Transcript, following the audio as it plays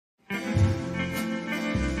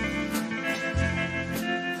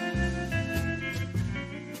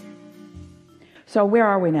So where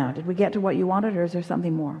are we now? Did we get to what you wanted, or is there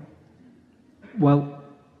something more? Well,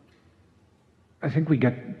 I think we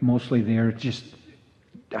got mostly there. Just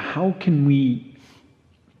how can we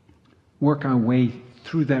work our way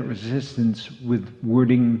through that resistance with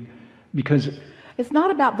wording? Because it's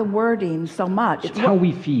not about the wording so much. It's how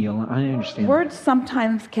we feel. I understand. Words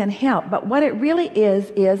sometimes can help, but what it really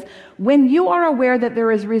is when you are aware that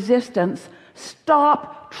there is resistance,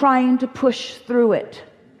 stop trying to push through it.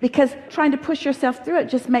 Because trying to push yourself through it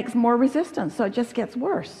just makes more resistance, so it just gets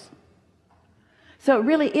worse. So it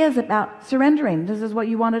really is about surrendering. This is what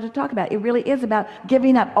you wanted to talk about. It really is about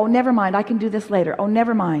giving up. Oh, never mind, I can do this later. Oh,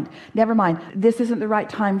 never mind, this isn't the right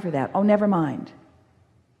time for that. Oh, never mind.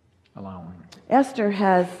 Allowing. Esther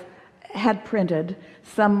had printed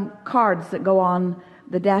some cards that go on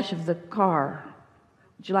the dash of the car.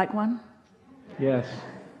 Would you like one? Yes.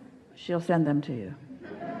 She'll send them to you.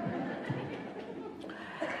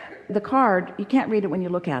 The card, you can't read it when you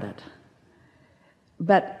look at it,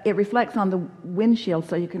 but it reflects on the windshield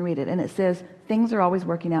so you can read it, and it says, things are always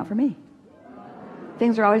working out for me.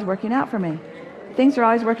 Things are always working out for me. Things are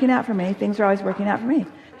always working out for me. Things are always working out for me.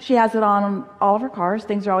 She has it on all of her cars.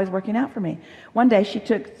 Things are always working out for me. One day she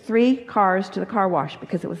took 3 cars to the car wash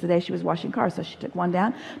because it was the day she was washing cars. So she took one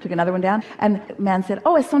down, took another one down, and the man said,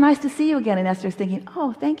 oh, it's so nice to see you again. And Esther's thinking,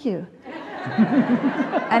 oh, thank you.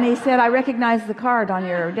 And he said, I recognize the card on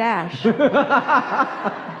your dash.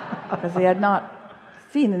 Because he had not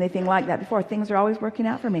seen anything like that before. Things are always working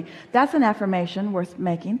out for me. That's an affirmation worth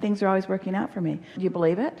making. Things are always working out for me. Do you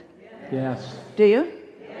believe it? Yes. Do you?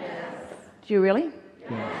 Yes. Do you really?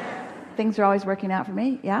 Yes. Things are always working out for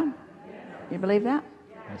me? Yeah? You believe that?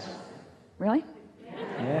 Yes. Really?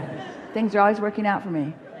 Yes. Things are always working out for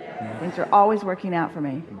me. Yes. Things are always working out for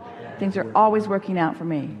me. Things are always working out for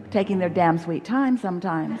me. Taking their damn sweet time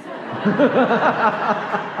sometimes.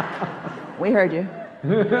 We heard you.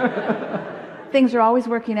 Things are always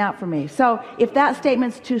working out for me. So if that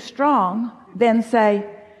statement's too strong, then say,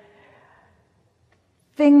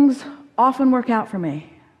 things often work out for me.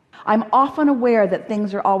 I'm often aware that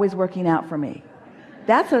things are always working out for me.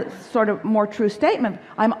 That's a sort of more true statement.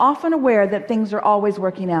 I'm often aware that things are always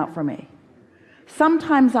working out for me.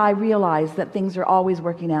 Sometimes I realize that things are always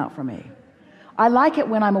working out for me. I like it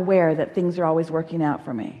when I'm aware that things are always working out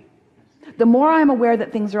for me. The more I'm aware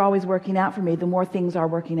that things are always working out for me, the more things are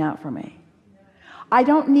working out for me. I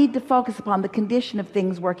don't need to focus upon the condition of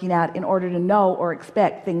things working out in order to know or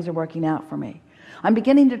expect things are working out for me. I'm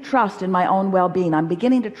beginning to trust in my own well-being. I'm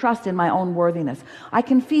beginning to trust in my own worthiness. I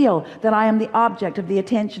can feel that I am the object of the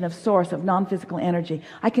attention of source of non-physical energy.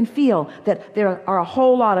 I can feel that there are a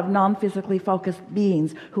whole lot of non-physically focused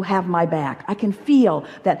beings who have my back. I can feel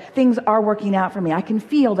that things are working out for me. I can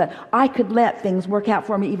feel that I could let things work out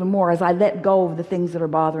for me even more as I let go of the things that are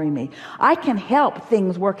bothering me. I can help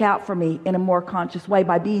things work out for me in a more conscious way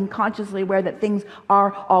by being consciously aware that things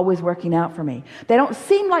are always working out for me. They don't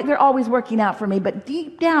seem like they're always working out for me, but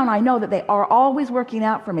deep down I know that they are always working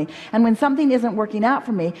out for me. And when something isn't working out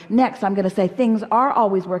for me, next I'm going to say things are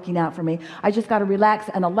always working out for me. I just got to relax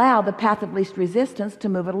and allow the path of least resistance to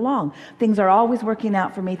move it along. Things are always working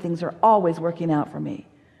out for me. Things are always working out for me.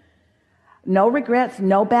 No regrets,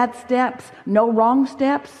 no bad steps, no wrong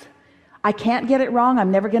steps. I can't get it wrong.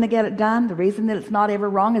 I'm never going to get it done. The reason that it's not ever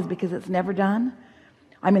wrong is because it's never done.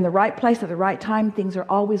 I'm in the right place at the right time. Things are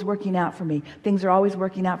always working out for me. Things are always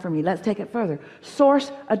working out for me. Let's take it further.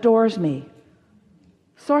 Source adores me.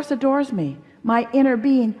 Source adores me. My inner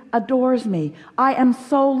being adores me. I am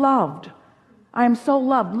so loved. I am so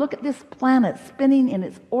loved. Look at this planet spinning in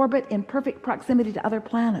its orbit in perfect proximity to other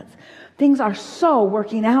planets. Things are so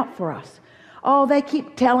working out for us. Oh, they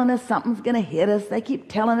keep telling us something's going to hit us. They keep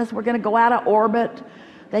telling us we're going to go out of orbit.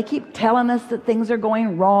 They keep telling us that things are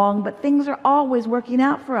going wrong, but things are always working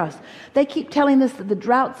out for us. They keep telling us that the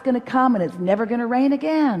drought's going to come and it's never going to rain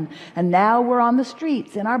again. And now we're on the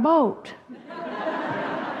streets in our boat.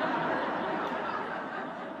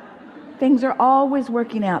 Things are always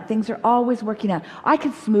working out. Things are always working out. I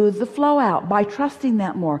could smooth the flow out by trusting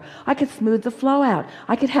that more. I could smooth the flow out.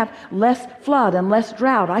 I could have less flood and less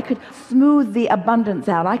drought. I could smooth the abundance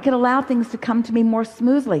out. I could allow things to come to me more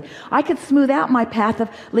smoothly. I could smooth out my path of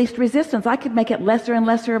least resistance. I could make it lesser and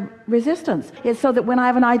lesser resistance. It's so that when I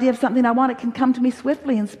have an idea of something I want, it can come to me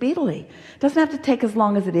swiftly and speedily. It doesn't have to take as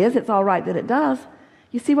long as it is. It's all right that it does.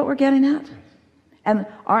 You see what we're getting at? And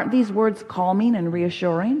aren't these words calming and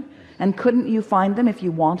reassuring? And couldn't you find them if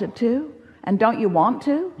you wanted to? And don't you want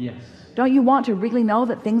to? Yes. Don't you want to really know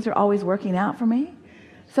that things are always working out for me?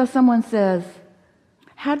 So someone says,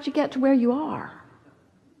 how did you get to where you are?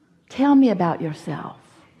 Tell me about yourself.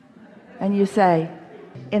 And you say,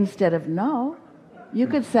 instead of no, You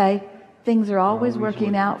could say, things are always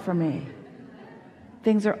working out for me.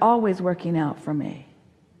 Things are always working out for me.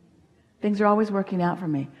 Things are always working out for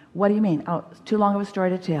me. What do you mean? Oh, it's too long of a story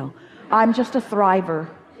to tell. I'm just a thriver.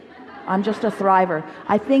 I'm just a thriver.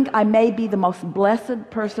 I think I may be the most blessed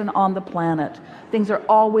person on the planet. Things are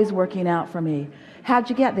always working out for me. How'd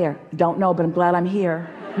you get there? Don't know, but I'm glad I'm here.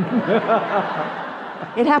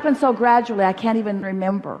 It happened so gradually I can't even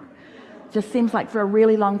remember. Just seems like for a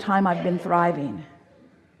really long time I've been thriving.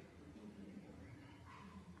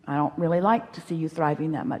 I don't really like to see you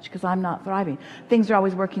thriving that much because I'm not thriving. Things are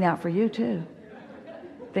always working out for you too.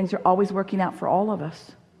 Things are always working out for all of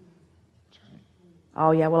us.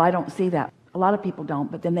 Oh yeah, well I don't see that. A lot of people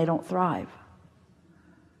don't, but then they don't thrive.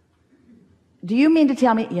 Do you mean to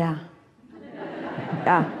tell me? Yeah.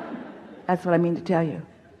 Yeah, that's what I mean to tell you.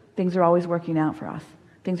 Things are always working out for us.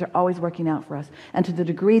 Things are always working out for us. And to the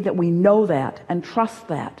degree that we know that and trust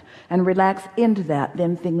that and relax into that,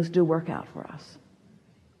 then things do work out for us.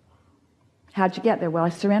 How'd you get there? Well, I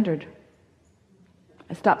surrendered.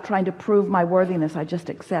 I stopped trying to prove my worthiness. I just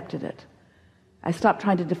accepted it. I stopped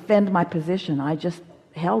trying to defend my position. I just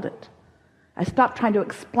held it. I stopped trying to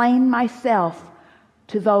explain myself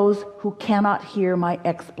to those who cannot hear my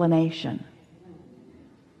explanation.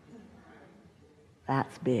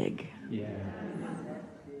 That's big. Yeah.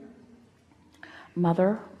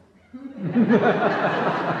 Mother,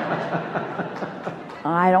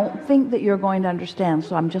 I don't think that you're going to understand,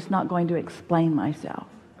 so I'm just not going to explain myself.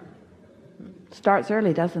 Starts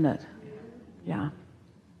early, doesn't it? Yeah.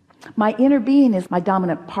 My inner being is my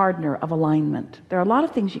dominant partner of alignment. There are a lot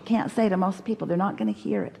of things you can't say to most people. They're not going to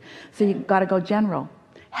hear it. So you've got to go general.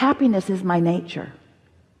 Happiness is my nature.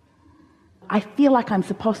 I feel like I'm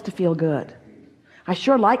supposed to feel good. I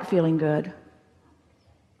sure like feeling good.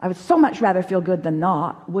 I would so much rather feel good than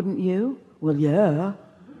not, wouldn't you? Well, yeah.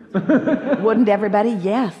 Wouldn't everybody?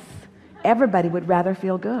 Yes. Everybody would rather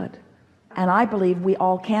feel good. And I believe we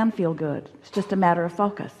all can feel good. It's just a matter of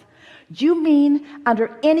focus. Do you mean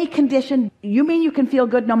under any condition, you mean you can feel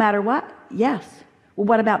good no matter what? Yes. Well,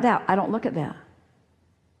 what about that? I don't look at that.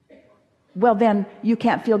 Well, then you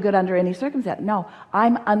can't feel good under any circumstance. No,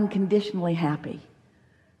 I'm unconditionally happy.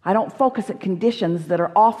 I don't focus at conditions that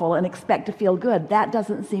are awful and expect to feel good. That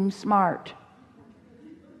doesn't seem smart.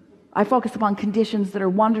 I focus upon conditions that are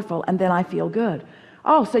wonderful and then I feel good.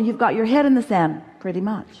 Oh, so you've got your head in the sand. Pretty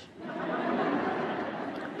much.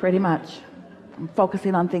 Pretty much. I'm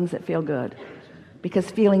focusing on things that feel good because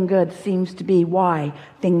feeling good seems to be why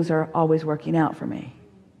things are always working out for me.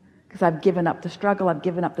 Because I've given up the struggle, I've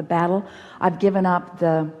given up the battle, I've given up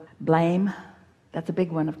the blame. That's a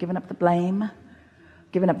big one. I've given up the blame.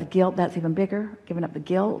 Giving up the guilt, that's even bigger. Giving up the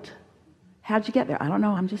guilt. How'd you get there? I don't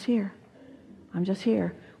know. I'm just here. I'm just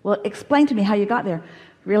here. Well, explain to me how you got there.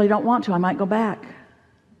 Really don't want to. I might go back.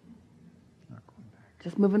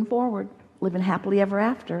 Just moving forward. Living happily ever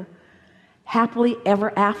after. Happily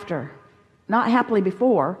ever after. Not happily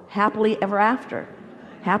before. Happily ever after.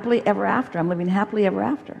 Happily ever after. I'm living happily ever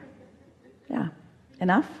after. Yeah.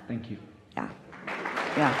 Enough? Thank you. Yeah.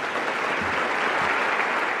 Yeah.